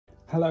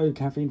Hello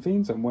Caffeine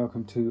Fiends and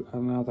welcome to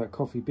another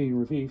coffee bean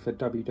review for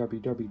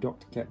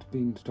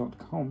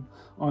www.getbeans.com.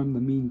 I'm the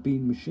Mean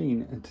Bean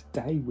Machine and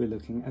today we're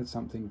looking at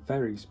something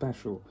very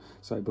special.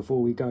 So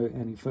before we go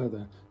any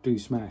further, do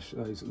smash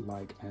those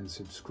like and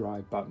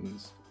subscribe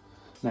buttons.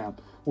 Now,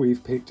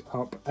 we've picked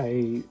up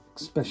a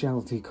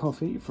specialty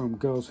coffee from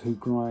Girls Who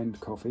Grind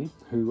Coffee,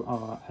 who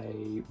are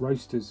a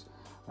roasters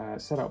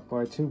set up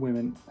by two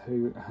women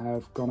who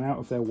have gone out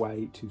of their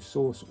way to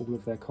source all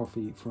of their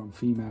coffee from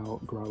female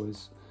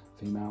growers,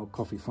 female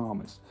coffee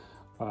farmers.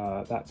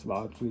 That's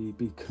largely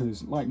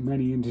because, like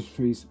many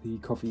industries, the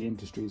coffee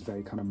industry is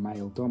very kind of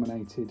male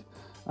dominated,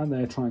 and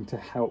they're trying to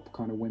help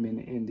kind of women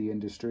in the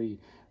industry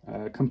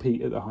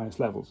compete at the highest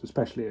levels,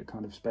 especially at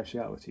kind of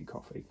specialty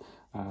coffee.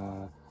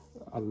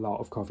 A lot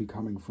of coffee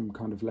coming from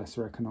kind of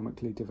lesser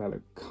economically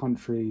developed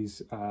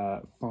countries.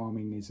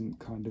 Farming isn't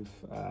kind of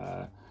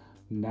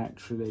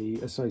naturally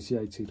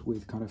associated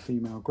with kind of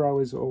female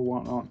growers or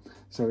whatnot,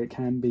 so it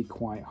can be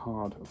quite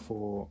hard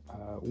for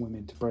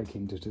women to break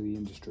into the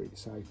industry.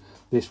 So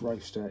this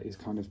roaster is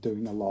kind of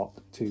doing a lot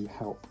to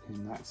help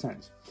in that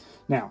sense.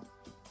 Now,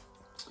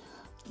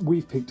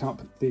 we've picked up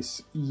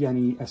this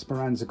Yenny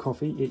Esperanza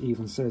coffee. It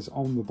even says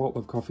on the bottle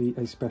of coffee,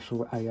 a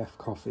special AF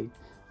coffee.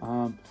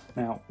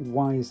 Now,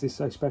 why is this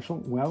so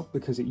special? Well,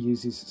 because it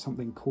uses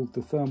something called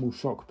the thermal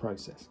shock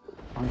process.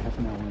 I have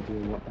no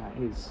idea what that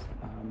is.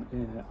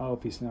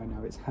 Obviously, I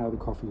know it's how the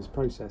coffee is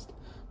processed,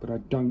 but I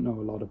don't know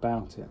a lot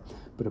about it.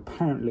 But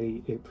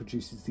apparently, it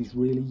produces these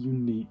really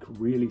unique,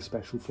 really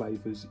special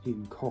flavours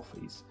in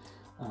coffees.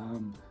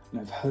 And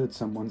I've heard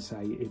someone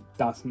say it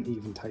doesn't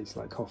even taste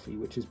like coffee,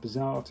 which is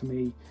bizarre to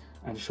me,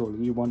 and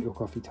surely you want your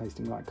coffee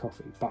tasting like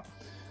coffee. But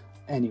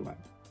anyway,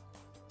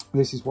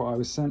 this is what I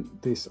was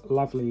sent, this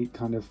lovely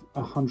kind of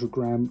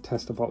 100-gram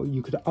tester bottle.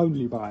 You could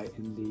only buy it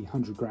in the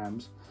 100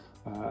 grams.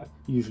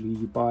 Usually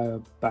you buy a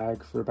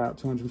bag for about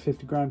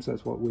 250 grams,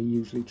 that's what we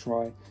usually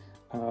try.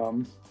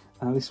 And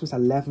this was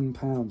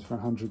 £11 for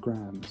 100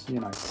 grams, you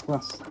know,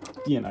 plus,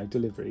 you know,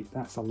 delivery.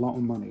 That's a lot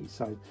of money.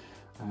 So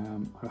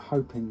I'm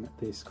hoping that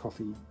this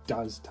coffee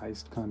does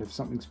taste kind of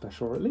something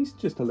special, or at least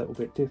just a little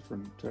bit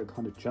different to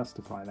kind of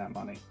justify that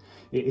money.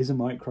 It is a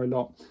micro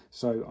lot,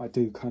 so I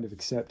do kind of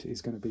accept it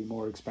is going to be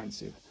more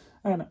expensive.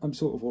 And I'm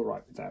sort of all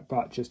right with that,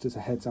 but just as a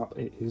heads up,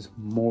 it is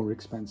more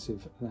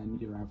expensive than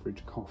your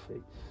average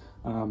coffee.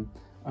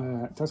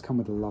 It does come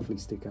with a lovely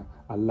sticker.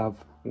 I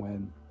love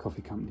when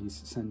coffee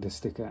companies send a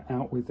sticker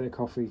out with their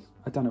coffee.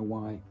 I don't know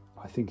why.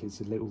 I think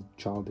it's a little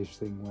childish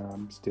thing where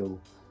I'm still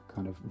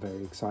kind of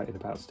very excited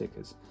about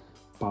stickers,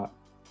 but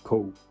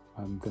cool.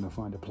 I'm going to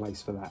find a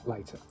place for that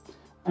later.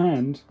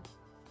 And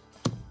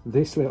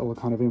this little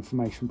kind of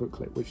information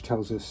booklet which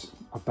tells us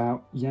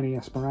about Yenny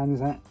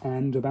Esperanza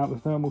and about the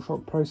thermal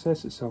shock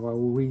process, so I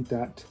will read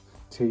that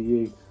to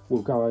you.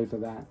 We'll go over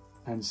that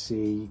and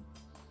see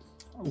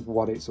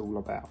what it's all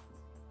about.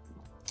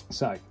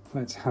 So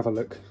let's have a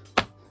look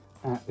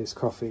at this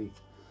coffee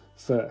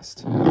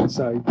first.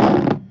 So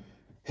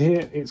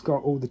here it's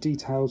got all the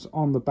details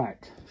on the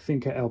back.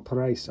 Finca El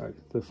Paraíso,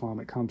 the farm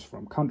it comes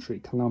from. Country,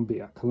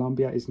 Colombia.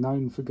 Colombia is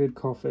known for good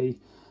coffee.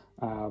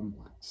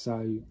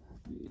 So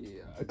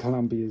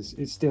Colombia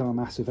it's still a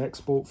massive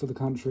export for the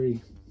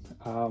country.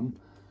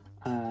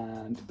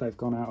 And they've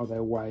gone out of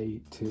their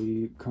way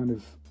to kind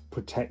of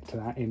protect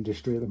that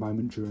industry at the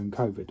moment during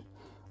COVID.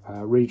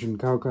 Region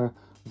Cauca,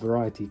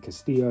 variety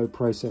Castillo,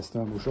 processed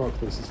thermal shock.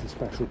 This is the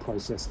special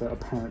process that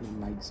apparently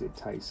makes it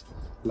taste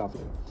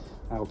lovely.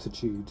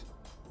 Altitude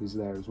is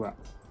there as well.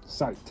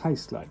 So,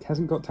 taste like,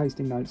 hasn't got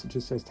tasting notes, it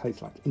just says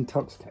taste like.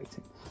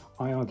 Intoxicating.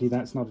 I argue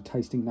that's not a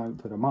tasting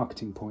note, but a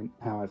marketing point,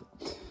 however.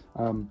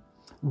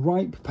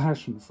 Ripe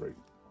passion fruit.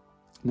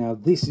 Now,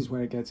 this is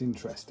where it gets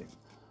interesting.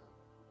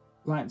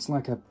 That's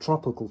like a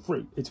tropical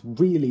fruit. It's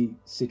really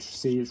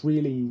citrusy, it's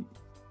really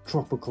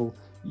tropical.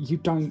 You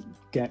don't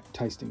get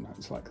tasting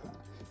notes like that.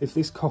 If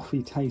this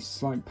coffee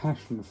tastes like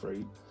passion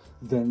fruit,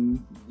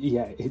 then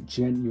yeah, it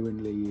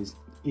genuinely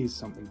is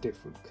something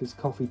different, because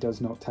coffee does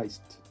not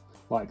taste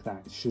like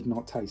that. It should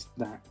not taste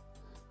that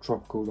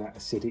tropical, that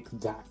acidic,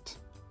 that,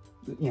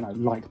 you know,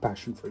 like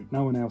passion fruit.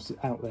 No one else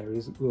out there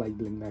is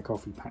labelling their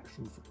coffee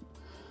passion fruit.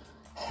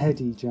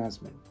 Heady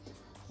jasmine.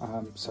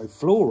 So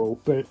floral,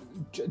 but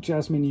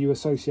jasmine you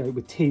associate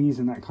with teas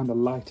and that kind of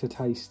lighter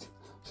taste.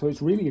 So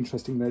it's really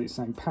interesting that it's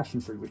saying passion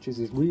fruit, which is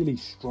this really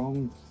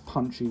strong,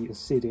 punchy,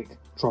 acidic,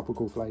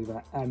 tropical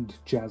flavour, and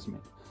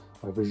jasmine.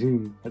 I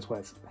presume that's why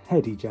it's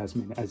heady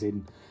jasmine, as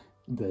in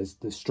there's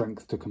the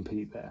strength to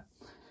compete there.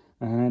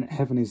 And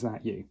heaven is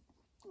that you.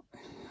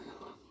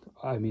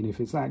 I mean,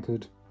 if it's that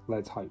good,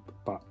 let's hope.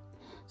 But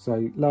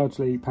so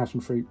largely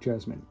passion fruit,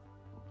 jasmine.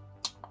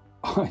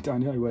 I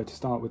don't know where to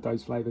start with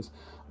those flavours.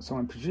 So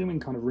I'm presuming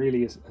kind of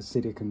really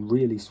acidic and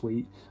really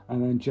sweet,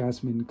 and then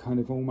jasmine kind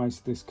of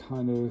almost this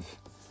kind of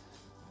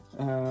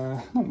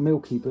not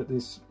milky, but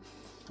this,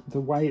 the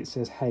way it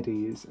says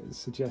heady it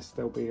suggests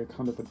there'll be a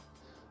kind of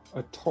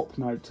a top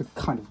note to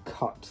kind of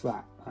cut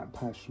that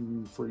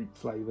passion fruit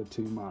flavour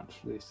too much.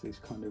 This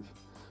kind of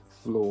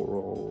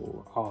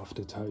floral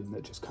aftertone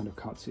that just kind of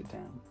cuts it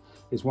down.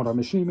 is what I'm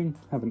assuming.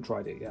 Haven't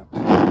tried it yet.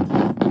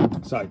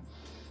 So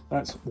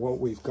that's what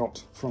we've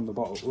got from the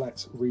bottle.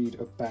 Let's read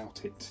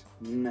about it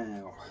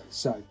now.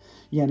 So,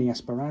 Yenny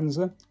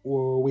Esperanza.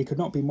 Well, we could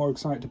not be more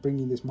excited to bring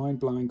you this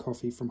mind-blowing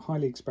coffee from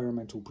highly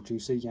experimental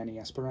producer Yenny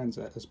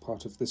Esperanza as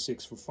part of the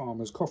Six for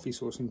Farmers coffee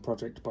sourcing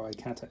project by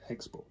Cata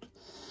Export.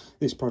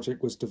 This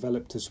project was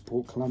developed to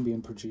support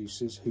Colombian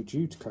producers who,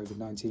 due to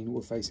COVID-19,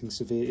 were facing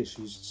severe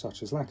issues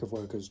such as lack of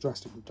workers,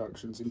 drastic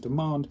reductions in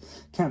demand,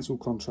 cancelled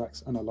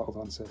contracts, and a lot of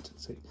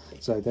uncertainty.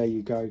 So there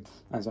you go.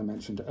 As I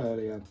mentioned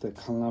earlier, the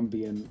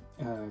Colombian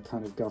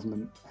kind of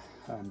government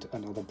and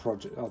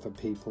other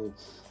people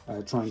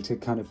trying to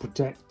kind of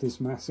protect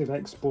this massive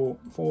export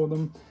for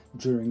them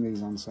during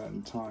these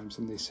uncertain times,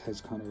 and this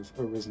has kind of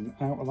arisen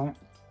out of that.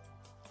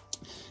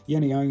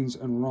 Yenny owns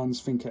and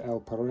runs Finca El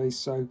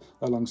Paraíso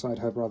alongside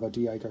her brother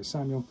Diego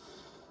Samuel,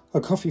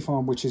 a coffee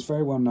farm which is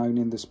very well known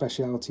in the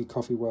specialty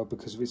coffee world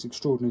because of its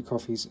extraordinary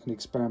coffees and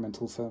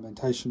experimental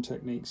fermentation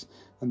techniques,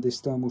 and this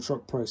thermal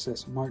shock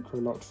process,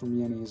 micro-locked from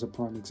Yenny, is a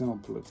prime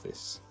example of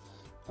this.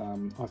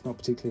 I've not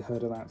particularly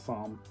heard of that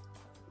farm,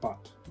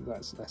 but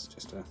that's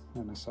just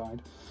an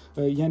aside.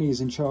 Yenny is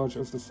in charge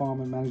of the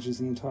farm and manages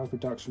the entire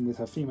production with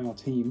her female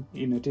team,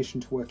 in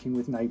addition to working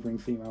with neighbouring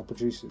female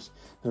producers.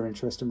 Her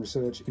interest and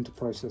research into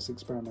process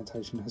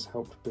experimentation has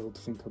helped build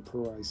Finca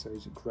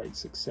Paraíso's great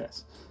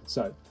success.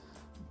 So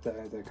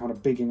they're kind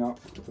of bigging up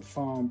the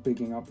farm,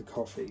 bigging up the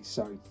coffee.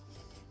 So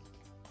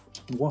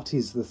what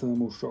is the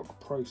thermal shock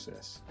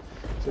process?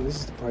 So this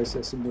is the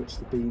process in which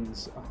the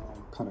beans are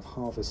kind of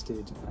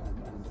harvested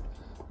and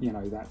you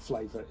know, that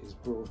flavour is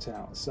brought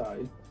out.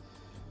 So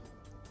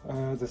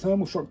the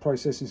thermal shock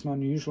process is an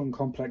unusual and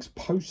complex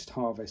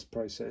post-harvest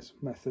process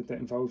method that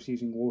involves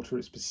using water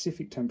at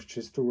specific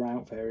temperatures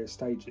throughout various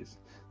stages.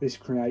 This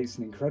creates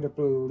an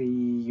incredibly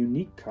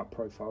unique cut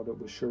profile that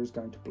we're sure is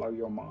going to blow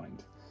your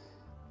mind.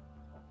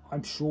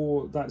 I'm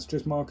sure that's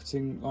just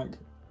marketing, like,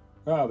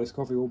 oh, this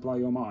coffee will blow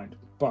your mind,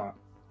 but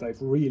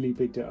they've really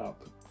bigged it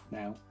up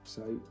now,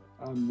 so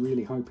I'm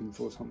really hoping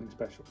for something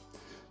special.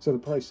 So the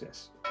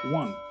process: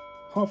 1.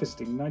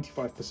 Harvesting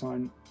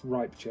 95%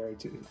 ripe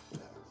cherries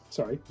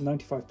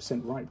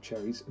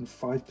and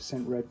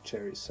 5% red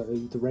cherries. So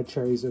the red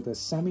cherries are the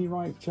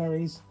semi-ripe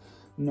cherries,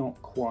 not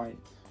quite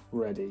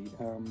ready.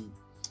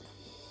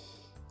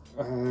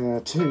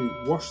 2.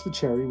 Wash the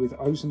cherry with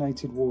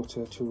ozonated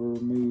water to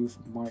remove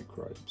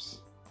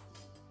microbes.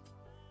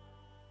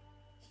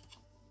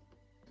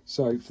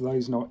 So for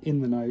those not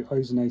in the know,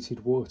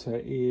 ozonated water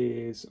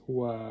is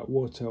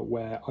water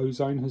where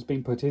ozone has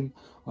been put in.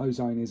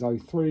 Ozone is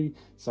O3,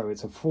 so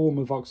it's a form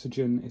of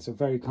oxygen. It's a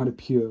very kind of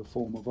pure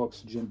form of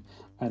oxygen,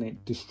 and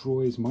it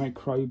destroys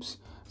microbes.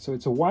 So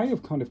it's a way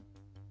of kind of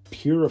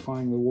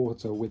purifying the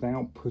water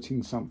without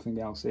putting something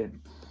else in.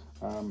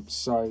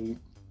 So,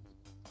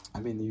 I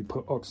mean, you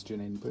put oxygen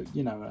in, but,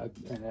 you know,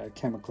 a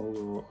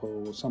chemical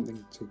or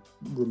something to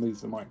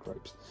remove the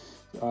microbes.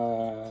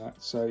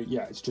 So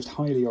yeah, it's just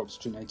highly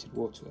oxygenated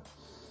water.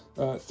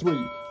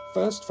 3.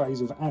 First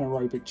phase of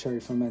anaerobic cherry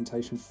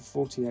fermentation for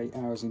 48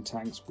 hours in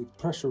tanks with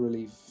pressure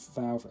relief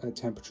valve at a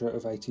temperature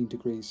of 18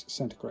 degrees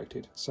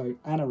centigrade. So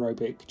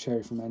anaerobic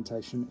cherry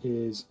fermentation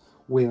is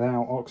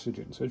without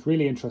oxygen. So it's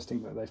really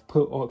interesting that they've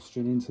put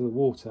oxygen into the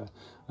water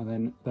and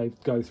then they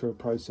go through a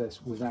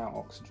process without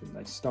oxygen.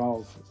 They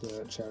starve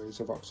the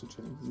cherries of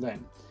oxygen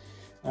then.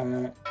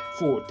 4.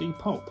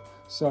 Depulp.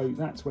 So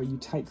that's where you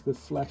take the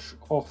flesh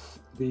off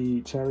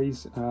the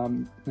cherries.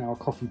 Now a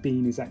coffee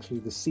bean is actually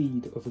the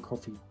seed of a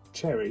coffee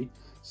cherry,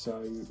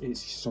 so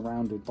it's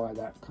surrounded by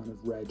that kind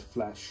of red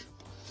flesh,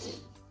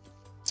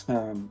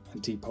 and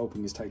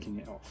depulping is taking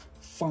it off.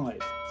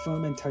 5.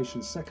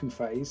 Fermentation second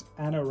phase,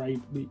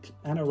 anaerobic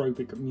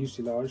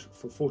mucilage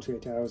for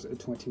 48 hours at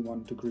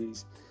 21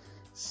 degrees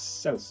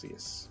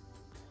Celsius.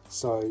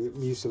 So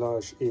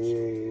mucilage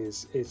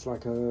it's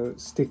like a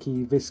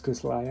sticky,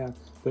 viscous layer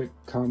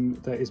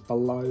that is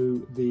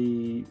below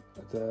the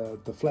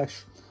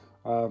flesh,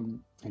 and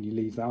you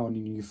leave that on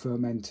and you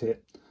ferment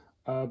it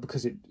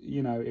because it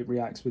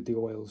reacts with the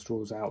oils,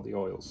 draws out the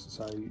oils.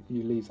 So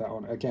you leave that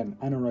on again.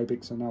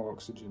 Anaerobic, so no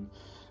oxygen,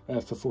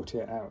 for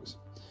 48 hours.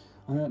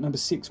 Number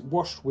 6,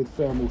 washed with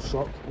thermal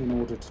shock in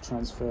order to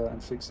transfer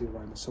and fix the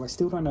aroma. So I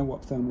still don't know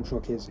what thermal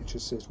shock is. It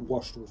just says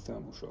washed with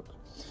thermal shock.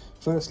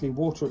 Firstly,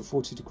 water at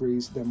 40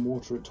 degrees, then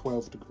water at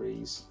 12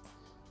 degrees.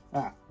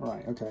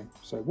 Right, okay.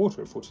 So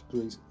water at 40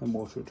 degrees, then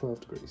water at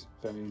 12 degrees.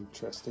 Very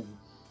interesting,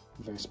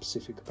 very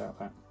specific about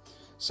that.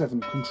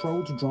 7,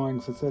 controlled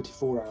drying for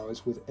 34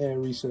 hours with air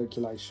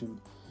recirculation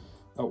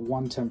at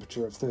one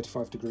temperature of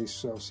 35 degrees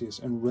Celsius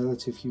and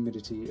relative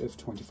humidity of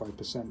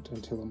 25%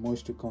 until a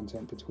moisture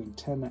content between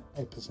 10%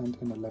 and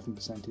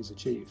 11% is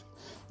achieved.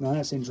 Now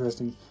that's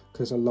interesting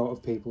because a lot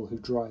of people who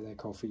dry their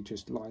coffee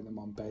just lie them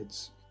on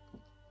beds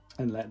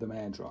and let them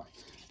air dry.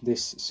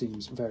 This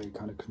seems very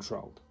kind of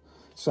controlled.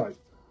 So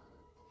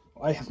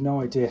I have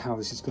no idea how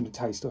this is going to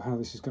taste or how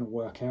this is going to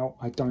work out.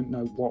 I don't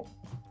know what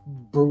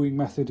brewing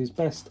method is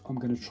best. I'm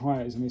going to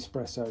try it as an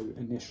espresso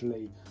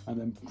initially and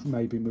then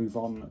maybe move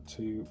on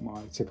to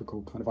my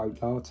typical kind of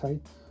oat latte.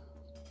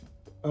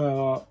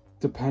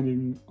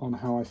 Depending on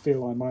how I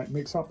feel, I might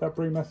mix up that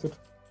brew method.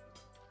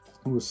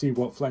 And we'll see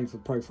what flavour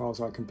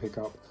profiles I can pick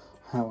up,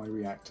 how I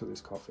react to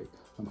this coffee.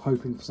 I'm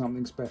hoping for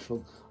something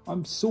special.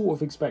 I'm sort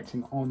of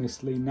expecting,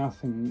 honestly,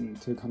 nothing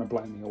to kind of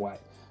blow me away,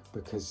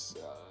 because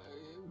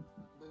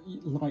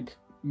like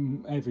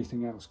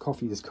everything else,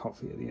 coffee is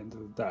coffee at the end of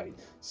the day.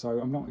 So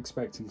I'm not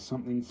expecting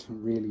something to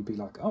really be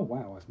like, oh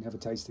wow, I've never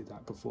tasted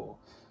that before.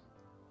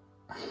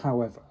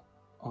 However,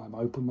 I'm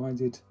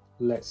open-minded.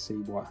 Let's see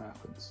what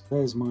happens.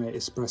 There's my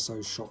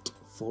espresso shot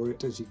for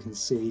it. As you can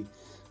see,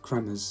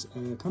 crema's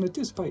kind of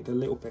dissipated a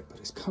little bit, but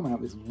it's come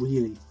out with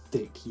really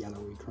thick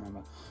yellowy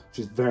crema, which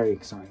is very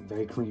exciting,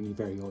 very creamy,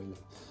 very oily.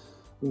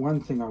 One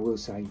thing I will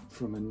say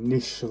from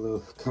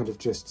initial kind of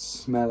just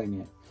smelling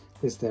it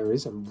is there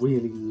is a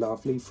really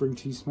lovely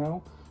fruity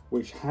smell,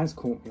 which has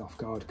caught me off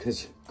guard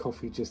because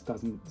coffee just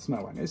doesn't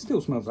smell like it. It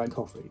still smells like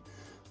coffee,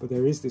 but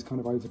there is this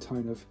kind of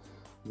overtone of,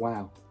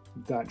 wow,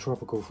 that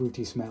tropical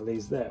fruity smell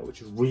is there,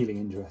 which is really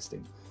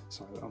interesting.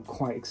 So I'm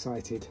quite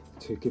excited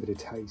to give it a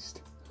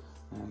taste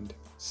and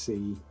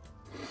see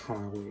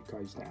how it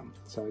goes down.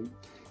 So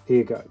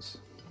here goes.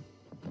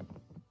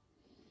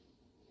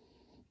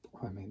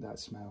 I mean, that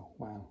smell,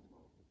 wow.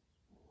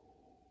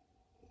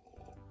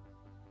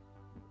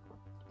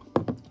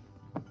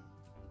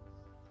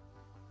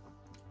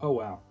 Oh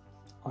wow,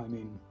 I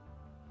mean,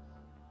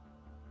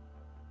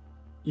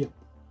 yeah.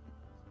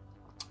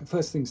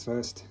 First things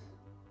first,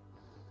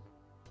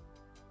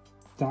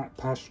 that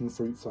passion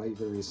fruit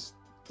flavour is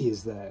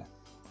there.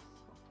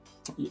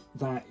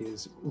 That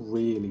is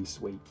really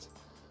sweet.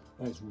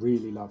 That's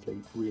really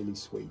lovely, really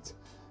sweet.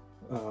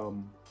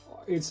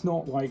 It's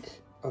not like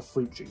a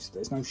fruit juice.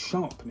 There's no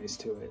sharpness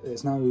to it.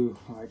 There's no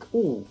like,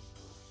 oh,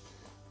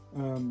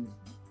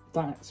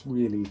 that's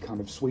really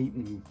kind of sweet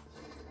and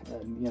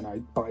you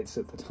know, bites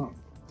at the tongue.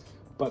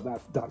 But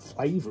that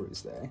flavour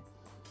is there.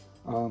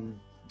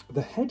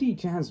 The heady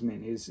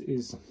jasmine is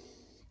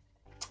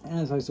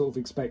as I sort of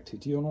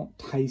expected. You're not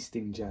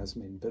tasting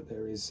jasmine, but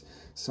there is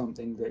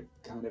something that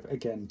kind of,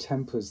 again,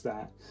 tempers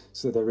that,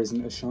 so there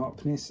isn't a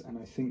sharpness, and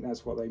I think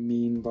that's what they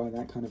mean by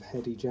that kind of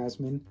heady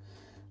jasmine.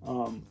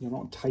 You're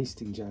not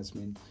tasting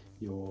jasmine,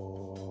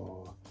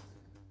 you're...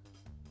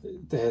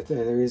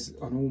 There is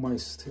an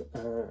almost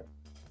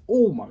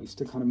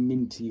a kind of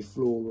minty,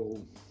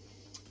 floral,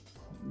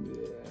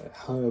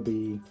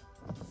 herby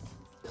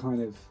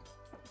kind of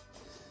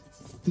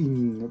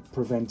thing,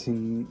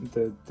 preventing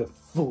the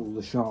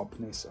full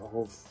sharpness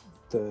of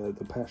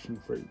the passion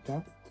fruit.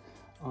 Yeah,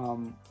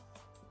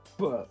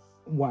 but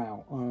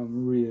wow,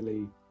 I'm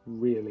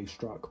really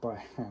struck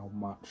by how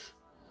much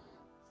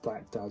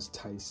that does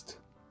taste,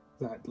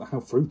 how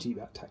fruity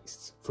that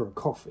tastes for a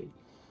coffee.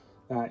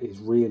 That is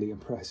really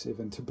impressive,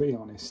 and to be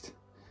honest,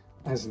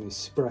 as an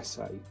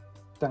espresso,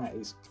 that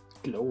is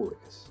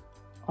glorious.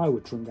 I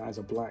would drink that as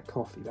a black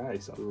coffee. That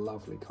is a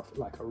lovely coffee,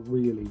 like a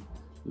really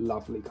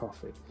lovely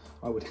coffee.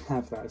 I would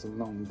have that as a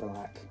long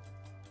black.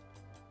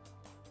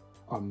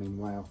 I mean,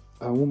 wow.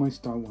 I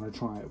almost don't want to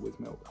try it with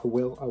milk. I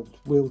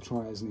will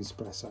try as an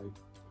espresso,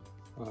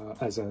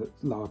 as a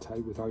latte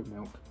with oat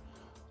milk.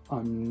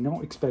 I'm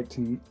not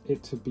expecting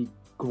it to be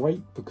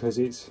great because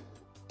it's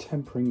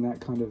tempering that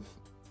kind of,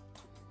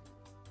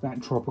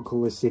 that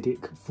tropical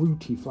acidic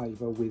fruity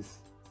flavour with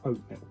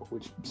oat milk,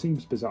 which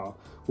seems bizarre.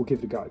 We'll give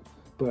it a go.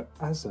 But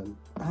as an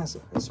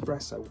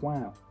espresso,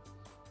 wow.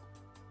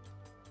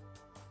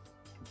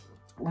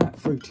 That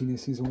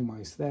fruitiness is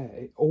almost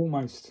there.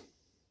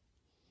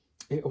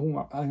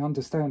 I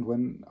understand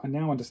when, I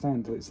now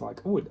understand that it's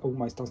like, oh, it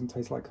almost doesn't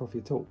taste like coffee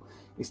at all.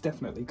 It's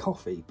definitely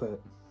coffee, but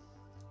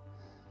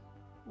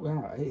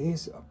wow, it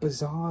is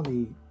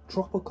bizarrely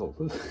tropical,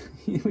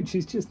 which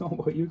is just not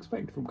what you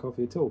expect from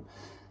coffee at all.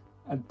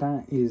 And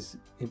that is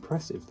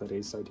impressive that it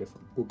is so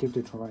different. We'll give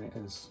it a try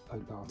as a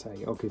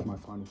latte. I'll give my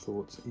final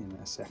thoughts in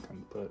a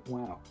second, but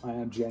wow, I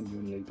am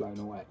genuinely blown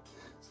away.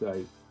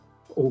 So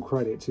all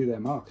credit to their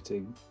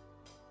marketing.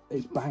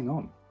 It's bang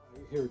on.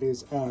 Here it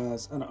is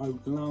as an oat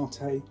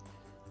latte.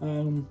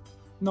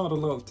 Not a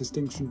lot of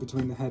distinction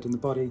between the head and the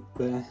body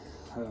there,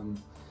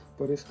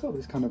 but it's got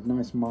this kind of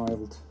nice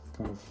mild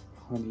kind of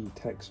honey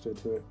texture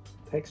to it.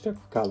 Texture?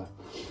 Colour.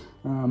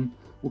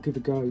 We'll give it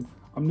a go.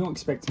 I'm not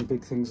expecting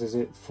big things as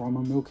it from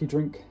a milky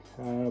drink,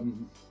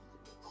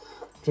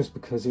 just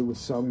because it was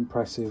so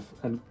impressive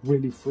and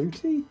really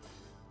fruity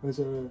as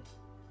a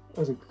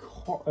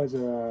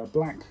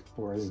black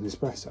or as an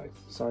espresso.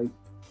 So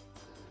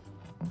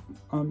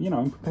you know,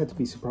 I'm prepared to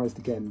be surprised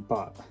again,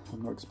 but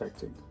I'm not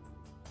expecting.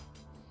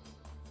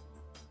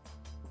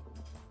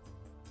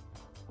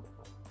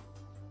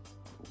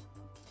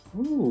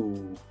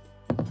 Ooh,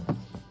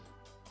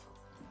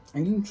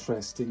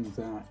 interesting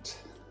that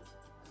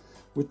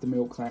with the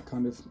milk, that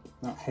kind of,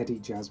 that heady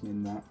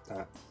jasmine,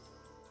 that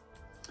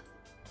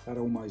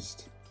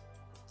almost,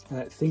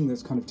 that thing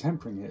that's kind of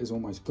tempering it is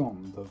almost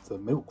gone. The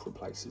milk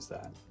replaces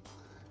that.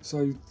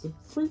 So the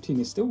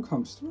fruitiness still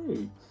comes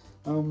through.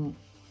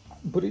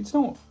 But it's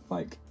not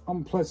like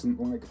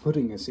unpleasant like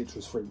putting a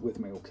citrus fruit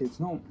with milk. It's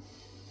not,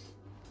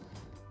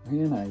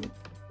 you know,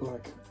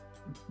 like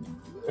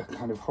a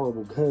kind of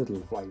horrible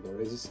curdle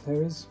flavour. It's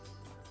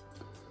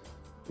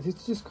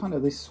just kind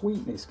of this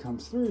sweetness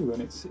comes through,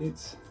 and it's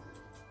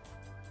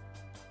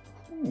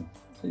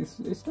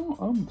not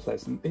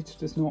unpleasant. It's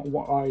just not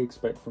what I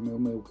expect from a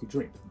milky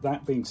drink.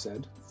 That being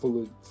said,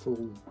 full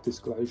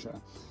disclosure,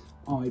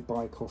 I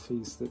buy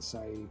coffees that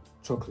say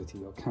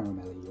chocolatey or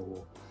caramelly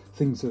or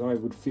things that I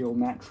would feel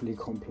naturally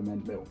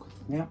complement milk.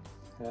 Yeah,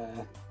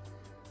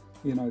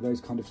 you know, those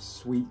kind of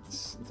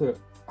sweets that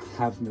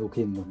have milk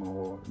in them,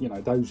 or you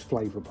know, those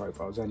flavour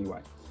profiles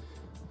anyway.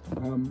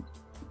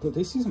 But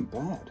this isn't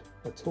bad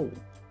at all.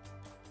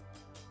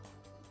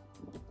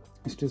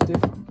 It's just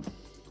different.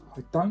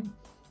 I don't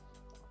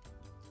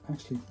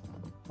actually,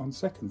 on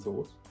second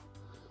thoughts,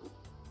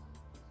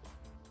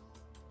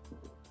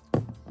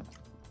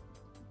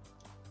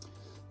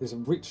 there's a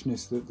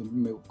richness that the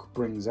milk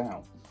brings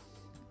out.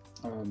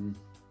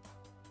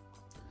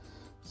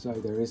 So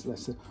there is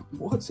less.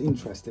 What's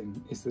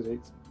interesting is that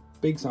it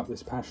bigs up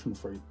this passion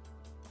fruit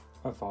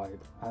vibe,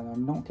 and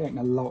I'm not getting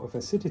a lot of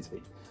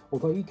acidity.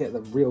 Although you get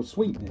the real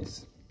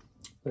sweetness,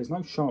 there's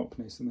no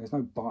sharpness and there's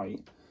no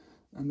bite,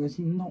 and there's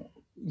not,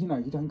 you know,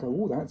 you don't go,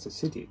 oh, that's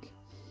acidic,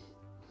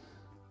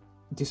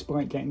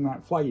 despite getting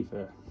that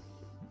flavour.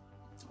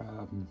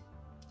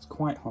 It's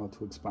quite hard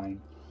to explain,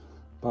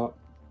 but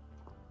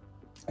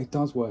it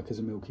does work as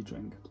a milky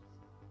drink,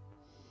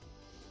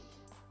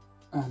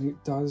 and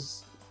it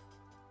does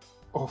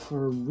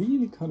offer a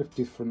really kind of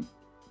different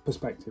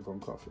perspective on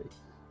coffee.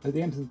 At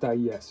the end of the day,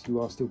 yes, you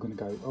are still going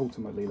to go,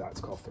 ultimately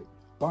that's coffee,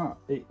 but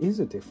it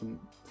is a different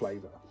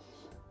flavour.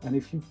 And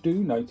if you do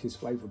notice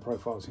flavour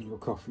profiles in your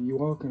coffee,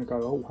 you are going to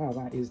go, oh wow,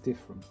 that is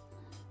different.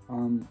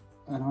 And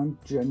I'm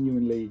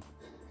genuinely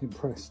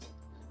impressed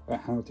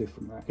at how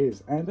different that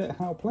is, and at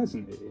how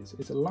pleasant it is.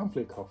 It's a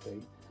lovely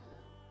coffee.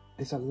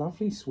 It's a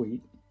lovely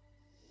sweet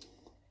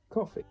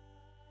coffee.